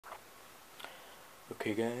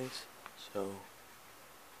Okay guys, so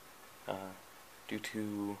due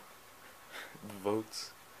to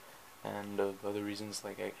votes and of other reasons,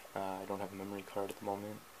 like I don't have a memory card at the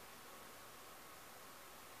moment.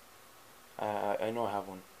 I know I have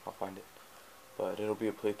one, I'll find it, but it'll be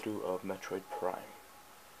a playthrough of Metroid Prime,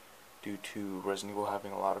 due to Resident Evil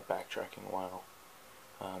having a lot of backtracking, while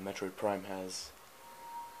Metroid Prime has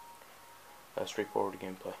a straightforward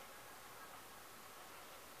gameplay.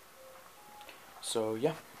 So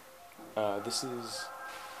yeah, this is...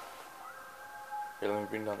 Here, let me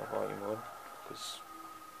bring down the volume mode, because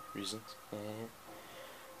reasons.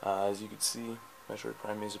 As you can see, Metroid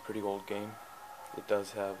Prime is a pretty old game. It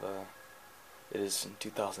does have, it is in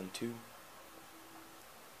 2002.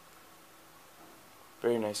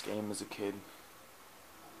 Very nice game as a kid.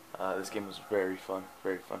 This game was very fun,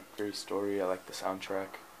 very story. I like the soundtrack.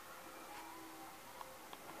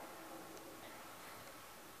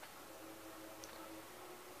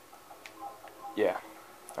 Yeah,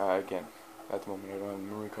 again, at the moment I don't have a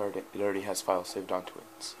memory card. It already has files saved onto it,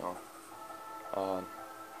 so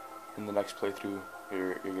in the next playthrough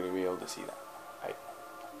you're going to be able to see that. Right.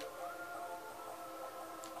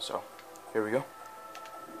 So, here we go.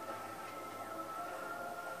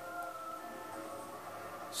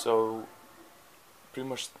 So, pretty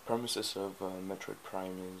much the premises of Metroid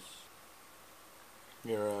Prime is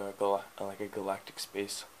you're like a galactic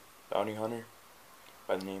space bounty hunter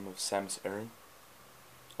by the name of Samus Aran.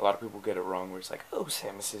 A lot of people get it wrong, where it's like, oh,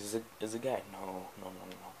 Samus is a guy. No.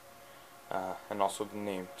 And also the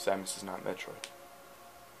name, Samus is not Metroid.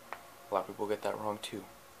 A lot of people get that wrong too.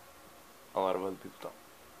 A lot of other people don't.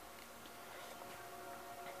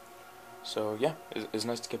 So yeah, it's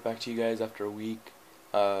nice to get back to you guys after a week.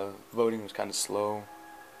 Voting was kind of slow,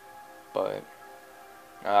 but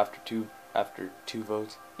after two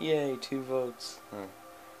votes, yay, 2 votes.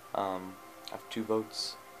 After 2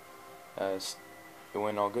 votes, it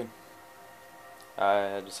went all good.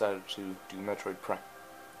 I decided to do Metroid Prime.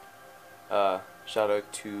 Shout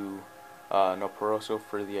out to No Poroso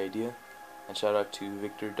for the idea, and shout out to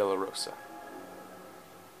Victor De La Rosa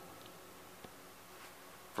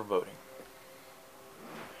for voting.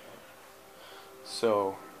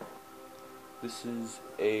 So, this is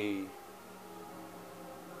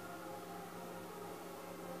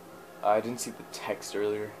I didn't see the text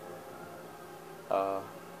earlier.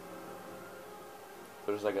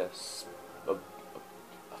 There's like a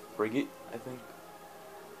frigate, I think.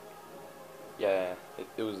 Yeah,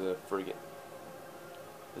 it was a frigate.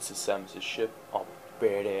 This is Samus' ship, all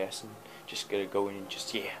badass, and just gonna go in and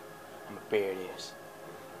just, yeah, I'm a badass.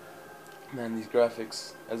 Man, these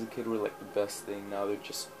graphics, as a kid, were like the best thing. Now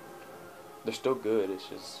they're still good, it's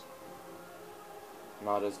just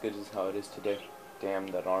not as good as how it is today. Damn,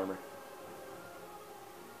 that armor.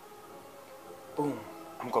 Boom,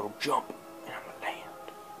 I'm gonna jump, and I'm gonna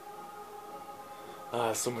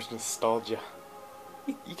land. So much nostalgia.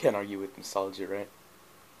 You can't argue with nostalgia, right?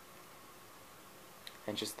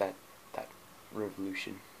 And just that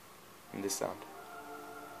revolution in this sound.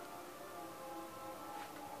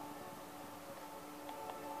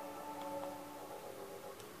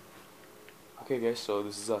 Okay guys, so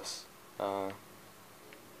this is us.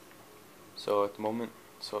 So at the moment,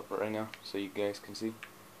 so right now, so you guys can see,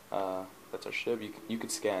 that's our ship. You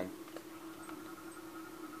could scan,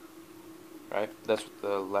 right? That's with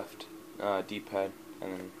the left D-pad,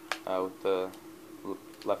 and then with the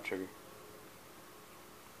left trigger.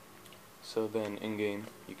 So then in game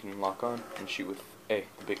you can lock on and shoot with A,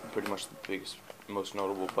 pretty much the biggest, most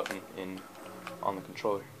notable button on the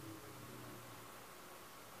controller.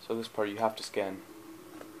 So this part you have to scan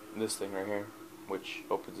this thing right here, which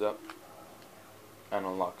opens up and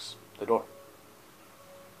unlocks the door.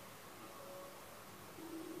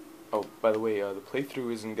 Oh, by the way, the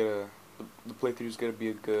playthrough isn't gonna. The playthrough is gonna be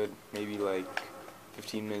a good maybe like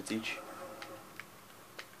 15 minutes each.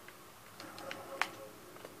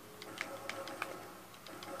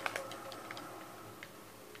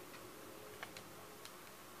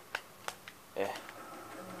 Yeah.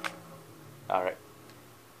 All right.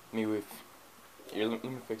 Let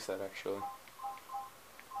me fix that actually.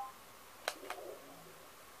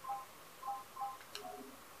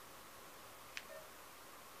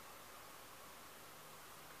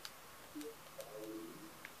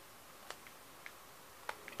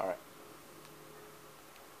 Alright.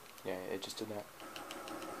 Yeah, it just did that.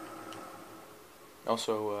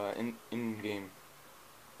 Also, in game,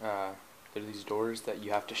 there are these doors that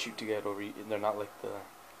you have to shoot to get over. They're not like the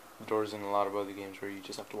doors in a lot of other games where you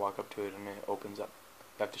just have to walk up to it and it opens up.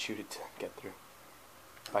 You have to shoot it to get through.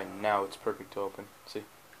 By now, it's perfect to open. See?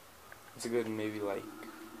 It's a good maybe like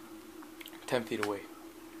 10 feet away,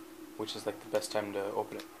 which is like the best time to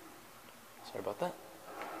open it. Sorry about that.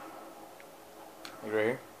 Like right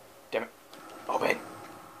here. Damn it. Open!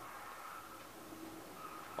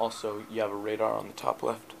 Also, you have a radar on the top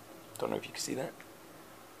left. Don't know if you can see that.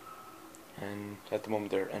 And at the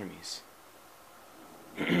moment there are enemies.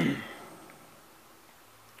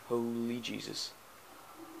 Holy Jesus.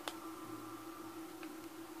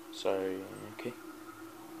 Sorry, okay.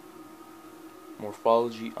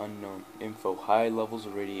 Morphology unknown. Info. High levels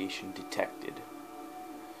of radiation detected.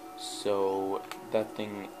 So, that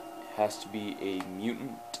thing has to be a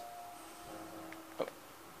mutant. Oh.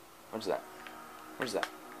 What's that? Where's that?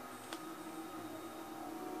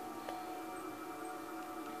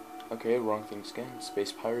 Okay, wrong thing scanned.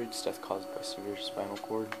 Space pirates. Death caused by severe spinal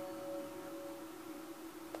cord.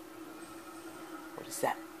 What is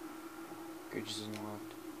that? Gauges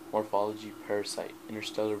unlocked. Morphology, parasite,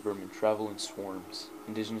 interstellar vermin, travel in swarms,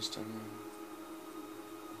 indigenous to...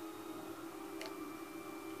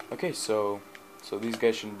 Okay, so these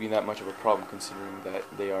guys shouldn't be that much of a problem considering that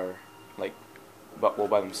they are, like, well,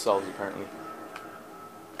 by themselves apparently.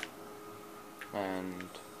 And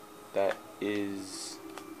that is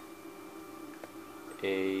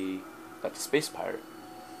that's a space pirate.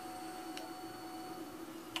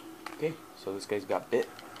 Okay, so this guy's got bit.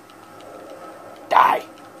 Die!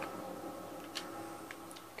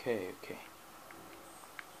 Okay.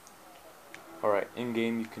 Alright, in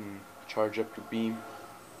game you can charge up your beam.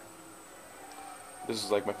 This is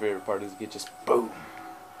like my favorite part, is it just boom!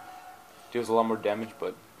 Deals a lot more damage,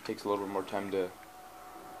 but takes a little bit more time to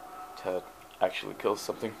actually kill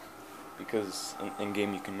something. Because in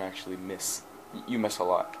game you can actually miss. You miss a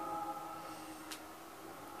lot.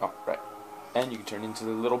 Oh, right. And you can turn into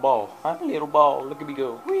the little ball. I'm a little ball, look at me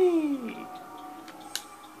go. Whee!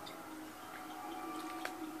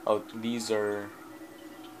 Oh, these are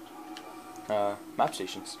map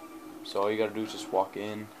stations. So all you gotta do is just walk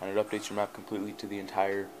in, and it updates your map completely to the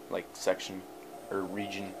entire, like, section or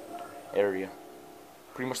region area.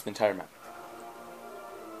 Pretty much the entire map.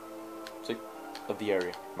 See? Of the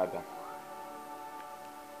area. My bad.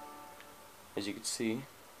 As you can see,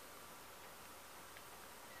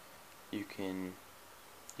 you can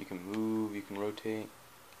move, you can rotate.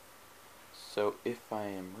 So if I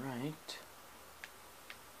am right,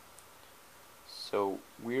 so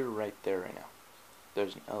we're right there right now.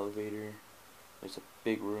 There's an elevator, there's a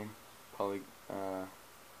big room, probably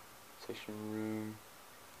section room.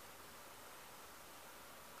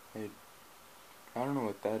 I don't know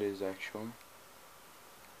what that is actually.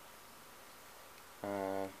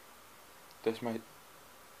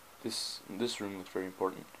 This room looks very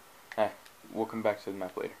important. We'll come back to the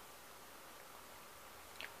map later.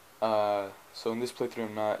 So in this playthrough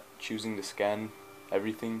I'm not choosing to scan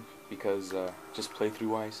everything because just playthrough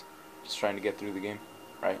wise, just trying to get through the game,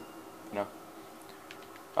 right? You know?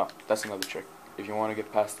 Oh, that's another trick. If you want to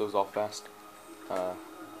get past those all fast,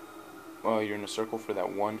 well, you're in a circle for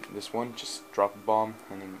this one, just drop a bomb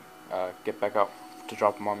and then get back up. To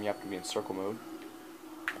drop a bomb you have to be in circle mode.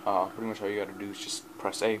 Pretty much all you gotta do is just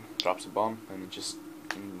press A, drops a bomb, and then just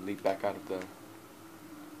leap back out of the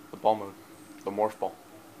ball mode, the morph ball.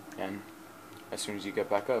 And as soon as you get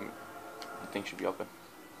back up, the thing should be open.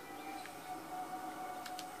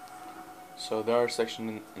 So there are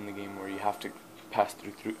sections in the game where you have to pass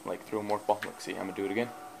through a morph ball. Let's see, I'm gonna do it again.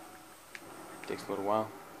 Takes a little while.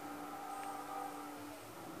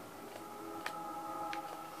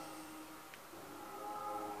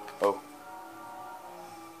 Oh.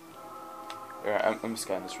 Alright, I'm gonna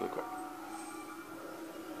scan this really quick.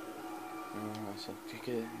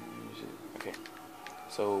 Okay.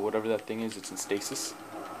 So whatever that thing is, it's in stasis.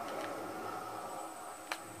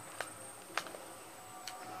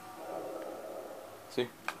 See?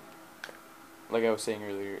 Like I was saying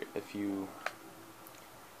earlier, if you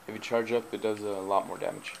charge up, it does a lot more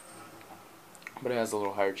damage. But it has a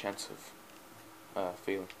little higher chance of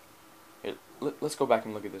failing. Here, let's go back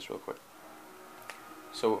and look at this real quick.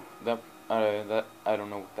 So that I don't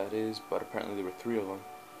know what that is, but apparently there were 3 of them,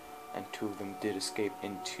 and 2 of them did escape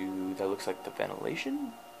into, that looks like the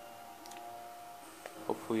ventilation.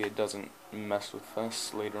 Hopefully it doesn't mess with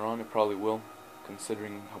us later on. It probably will,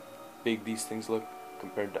 considering how big these things look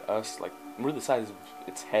compared to us. Like, we're the size of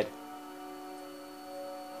its head.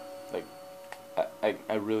 Like,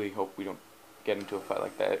 I really hope we don't get into a fight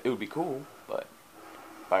like that. It would be cool, but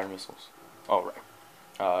fire missiles. Oh,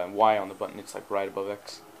 right. Y on the button, it's like right above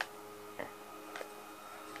X. Here.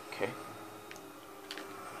 Okay.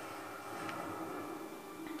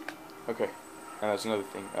 Okay. And that's another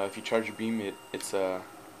thing. If you charge your beam, it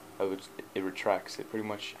retracts. It pretty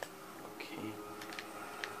much. Okay.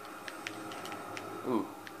 Ooh,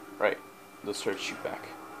 right. Let's try to shoot back.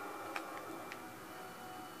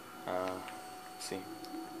 Let's see.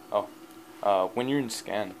 Oh, when you're in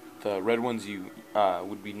scan, the red ones you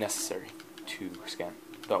would be necessary to scan.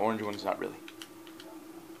 The orange ones not really.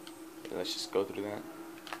 Let's just go through that.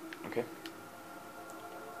 Okay.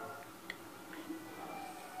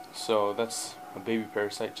 So that's a baby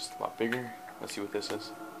parasite, just a lot bigger. Let's see what this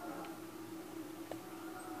is.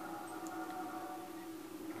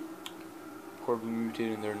 Horribly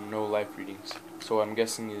mutated and there are no life readings. So what I'm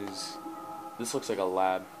guessing is, this looks like a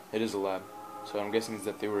lab. It is a lab. So what I'm guessing is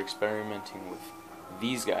that they were experimenting with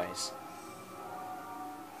these guys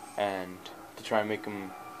and to try and make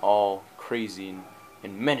them all crazy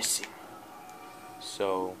and menacing.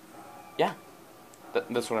 So yeah,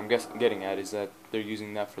 that's what I'm getting at, is that they're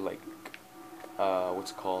using that for like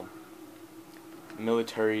what's it called,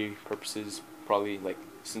 military purposes, probably, like,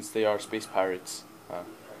 since they are space pirates,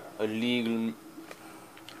 illegal.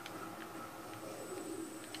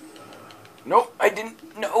 No, I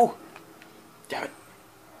didn't. No, damn it,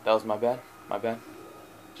 that was my bad. My bad.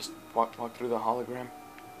 Just walk through the hologram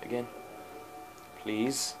again,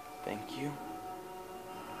 please. Thank you.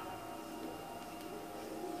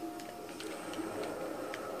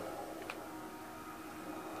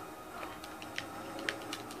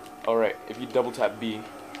 Alright, if you double tap B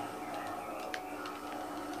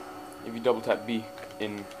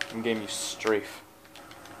in game, you strafe.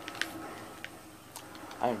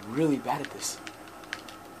 I am really bad at this.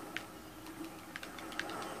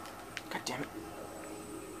 God damn it.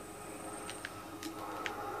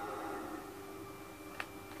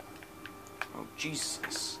 Oh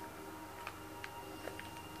Jesus.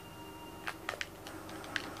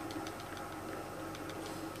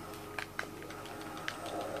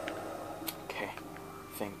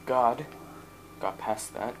 Thank God, got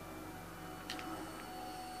past that.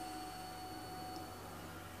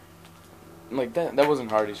 Like, that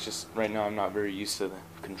wasn't hard, it's just right now I'm not very used to the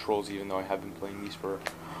controls, even though I have been playing these for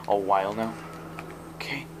a while now.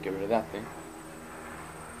 Okay, get rid of that thing.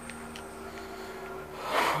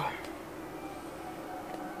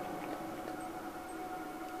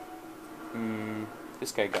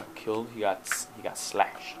 This guy got killed, he got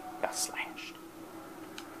slashed. That's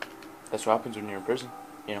what happens when you're in prison.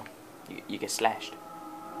 You know, you get slashed.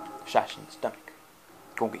 Slashed in the stomach.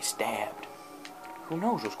 Gonna get stabbed. Who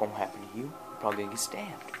knows what's gonna happen to you? You're probably gonna get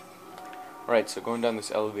stabbed. Alright, so going down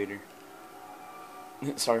this elevator.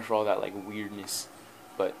 Sorry for all that, like, weirdness.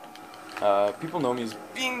 But, people know me as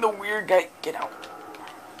being the weird guy. Get out.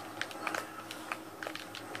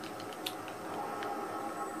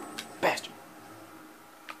 Bastard.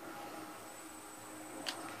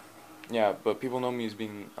 Yeah, but people know me as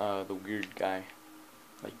being, the weird guy.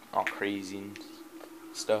 Like, all crazy and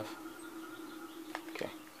stuff. Okay,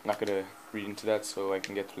 I'm not gonna read into that so I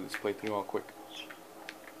can get through this playthrough all quick.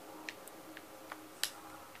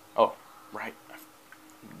 Oh, right.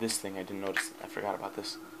 This thing I didn't notice. I forgot about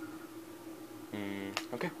this.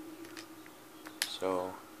 Okay.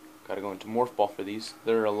 So, gotta go into Morph Ball for these.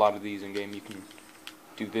 There are a lot of these in game. You can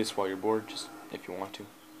do this while you're bored, just if you want to.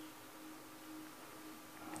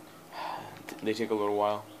 They take a little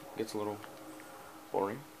while. It gets a little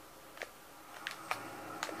boring.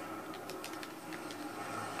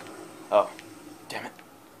 Oh, damn it.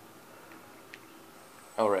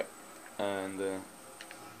 Alright, and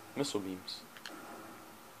missile beams.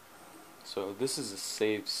 So this is a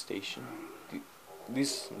save station.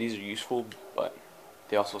 These are useful, but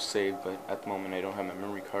they also save, but at the moment I don't have my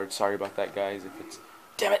memory card. Sorry about that, guys, if it's...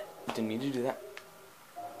 Damn it! I didn't mean to do that.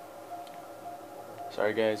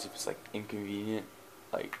 Sorry, guys, if it's, like, inconvenient.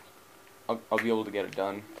 Like, I'll be able to get it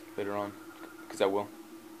done later on, because I will.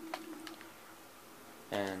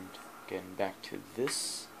 And getting back to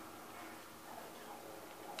this.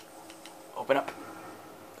 Open up.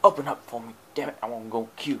 Open up for me. Damn it, I want to go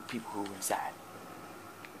kill people who are inside.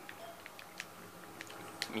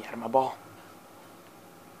 Get me out of my ball.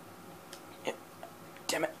 Yeah.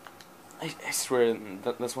 Damn it. I swear,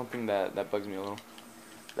 that's one thing that bugs me a little.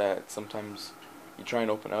 That sometimes you try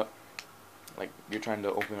and open up. Like, you're trying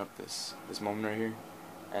to open up this moment right here.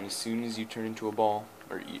 And as soon as you turn into a ball,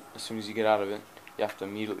 or as soon as you get out of it, you have to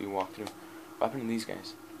immediately walk through. What happened to these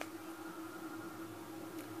guys?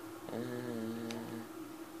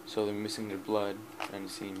 So they're missing their blood, and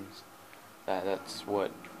it seems that's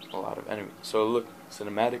what a lot of enemies. So look,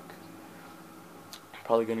 cinematic.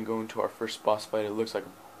 Probably gonna go into our first boss fight. It looks like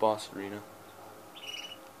a boss arena.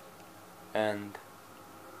 And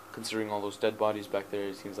considering all those dead bodies back there,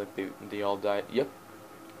 it seems like they all died. Yep.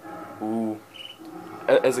 Ooh.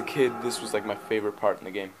 As a kid, this was like my favorite part in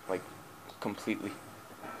the game, like completely.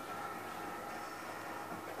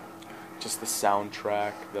 just the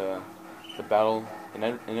soundtrack, the battle in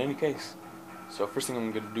any case. So first thing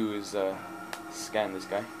I'm gonna do is scan this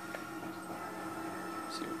guy.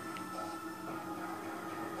 Let's see.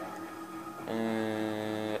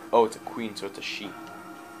 Oh, it's a queen, so it's a she.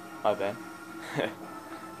 My bad.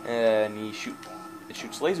 And it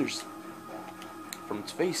shoots lasers from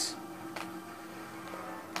its face.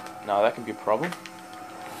 Now that can be a problem.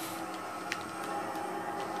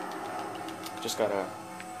 Just gotta.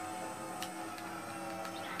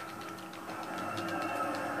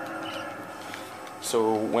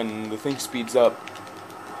 So when the thing speeds up,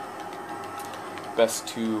 best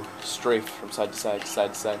to strafe from side to side,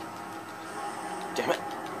 side to side. Damn it!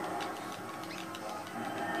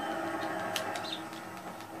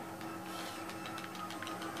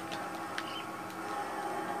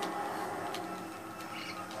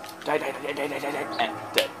 Die, die, die, die, die, die, die.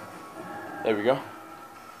 Dead. There we go.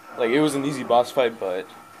 Like, it was an easy boss fight, but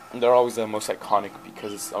they're always the most iconic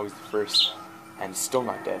because it's always the first, and it's still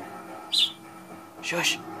not dead.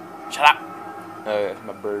 Shush! Shut up!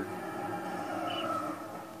 My bird.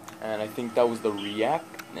 And I think that was the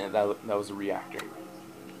that was the reactor.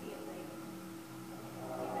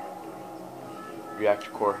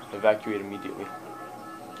 Reactor core. Evacuate immediately.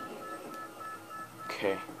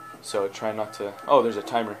 Okay. So try not to... Oh, there's a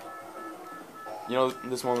timer. You know,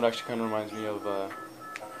 this moment actually kind of reminds me of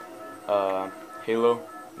Halo.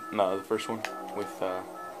 No, the first one with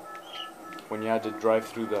when you had to drive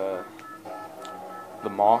through the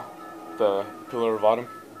maw, the Pillar of Autumn.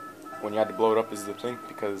 When you had to blow it up is the thing,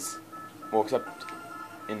 because, well, except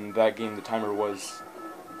in that game the timer was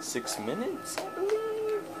 6 minutes, I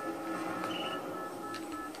believe.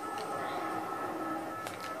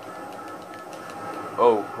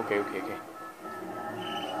 Oh, okay.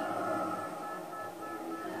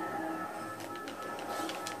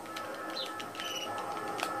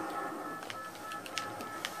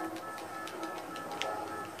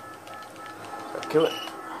 Kill it.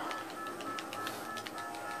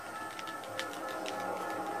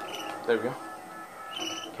 There we go.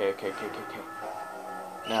 Okay.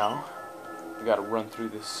 Now, we gotta run through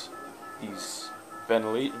these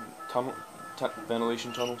ventilation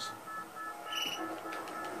tunnels.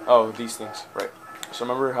 Oh, these things, right. So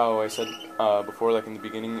remember how I said before, like in the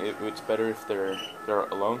beginning, it's better if they're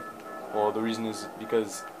alone? Well, the reason is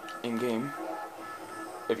because in game,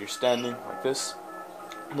 if you're standing like this,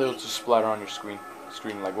 they'll just splatter on your screen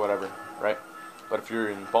like whatever, right? But if you're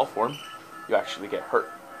in ball form, you actually get hurt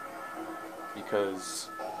because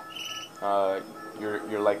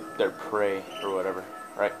you're like their prey or whatever,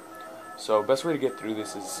 right? So best way to get through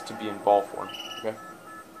this is to be in ball form, okay?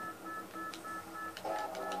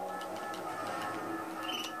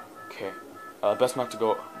 Okay. Best not to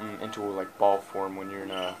go into like ball form when you're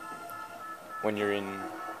in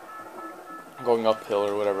going uphill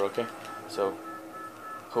or whatever, okay? So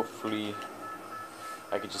hopefully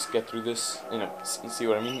I could just get through this, you know, see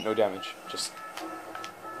what I mean? No damage, just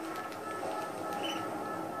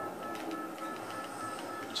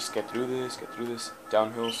get through this,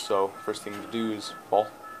 downhill. So first thing to do is fall.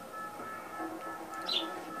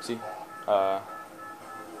 See?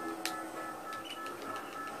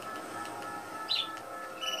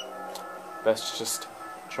 Best just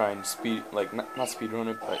try and speed, like, not speed run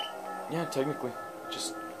it, but yeah, technically,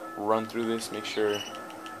 just run through this, make sure,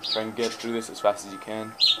 try and get through this as fast as you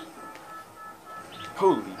can.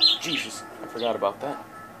 Holy Jesus, I forgot about that.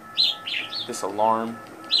 This alarm.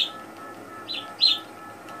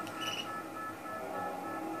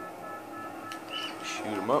 Shoot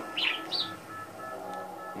him up.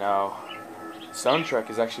 Now, soundtrack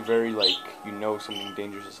is actually very, like, you know something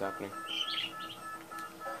dangerous is happening.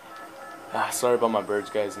 Sorry about my birds,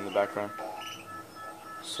 guys, in the background.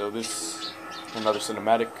 So this, another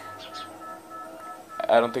cinematic.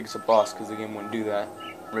 I don't think it's a boss because the game wouldn't do that.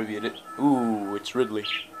 Reviewed it. Ooh, it's Ridley.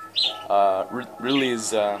 Ridley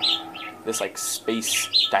is this like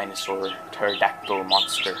space dinosaur pterodactyl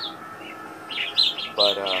monster.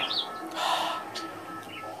 But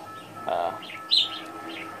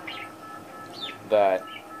that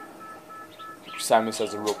Samus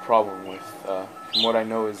has a real problem with. From what I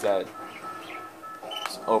know is that.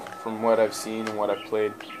 From what I've seen and what I've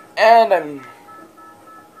played, and I'm.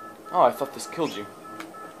 Oh, I thought this killed you.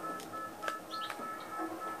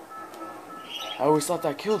 I always thought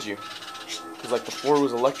that killed you, because like the floor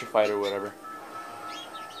was electrified or whatever.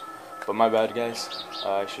 But my bad, guys.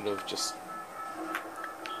 I should have just.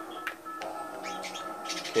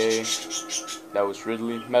 Okay, that was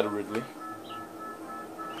Ridley, Meta Ridley,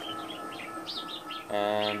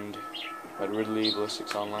 and Meta Ridley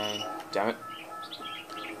Ballistics Online. Damn it.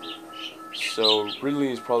 So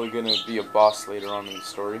Ridley is probably gonna be a boss later on in the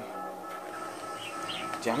story.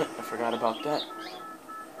 Damn it, I forgot about that.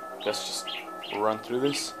 Let's just run through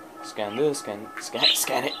this. Scan this, scan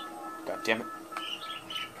it. God damn it.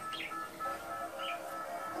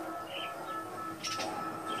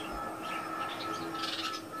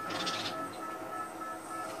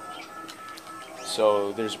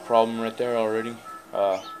 So there's a problem right there already.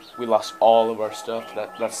 We lost all of our stuff.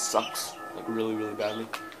 That sucks, like really badly.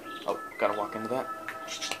 Oh, gotta walk into that.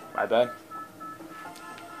 My bad.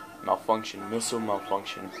 Malfunction, missile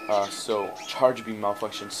malfunction. So charge beam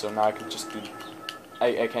malfunction. So now I can just do.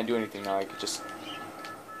 I can't do anything now. I could just.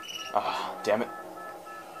 Damn it.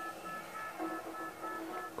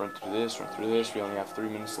 Run through this. Run through this. We only have 3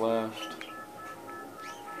 minutes left.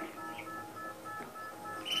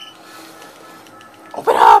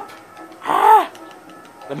 Open up! Ah!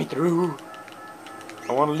 Let me through.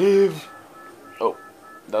 I want to live. Oh,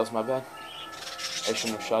 that was my bad. I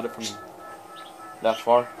shouldn't have shot it from that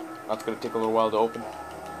far. That's gonna take a little while to open.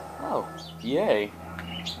 Oh, yay!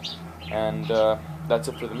 And that's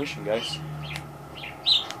it for the mission, guys.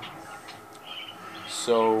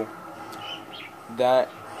 So that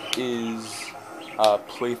is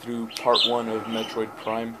playthrough part 1 of Metroid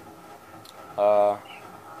Prime.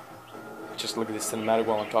 Just look at this cinematic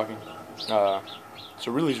while I'm talking. So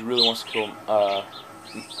Ridley really wants to kill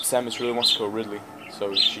Samus really wants to kill Ridley,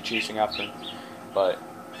 so she's chasing after him. But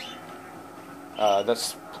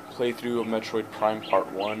that's playthrough of Metroid Prime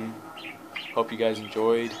Part 1. Hope you guys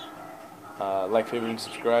enjoyed. Like, favorite, and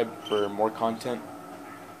subscribe for more content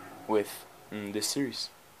with this series.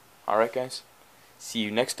 Alright guys, see you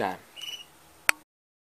next time.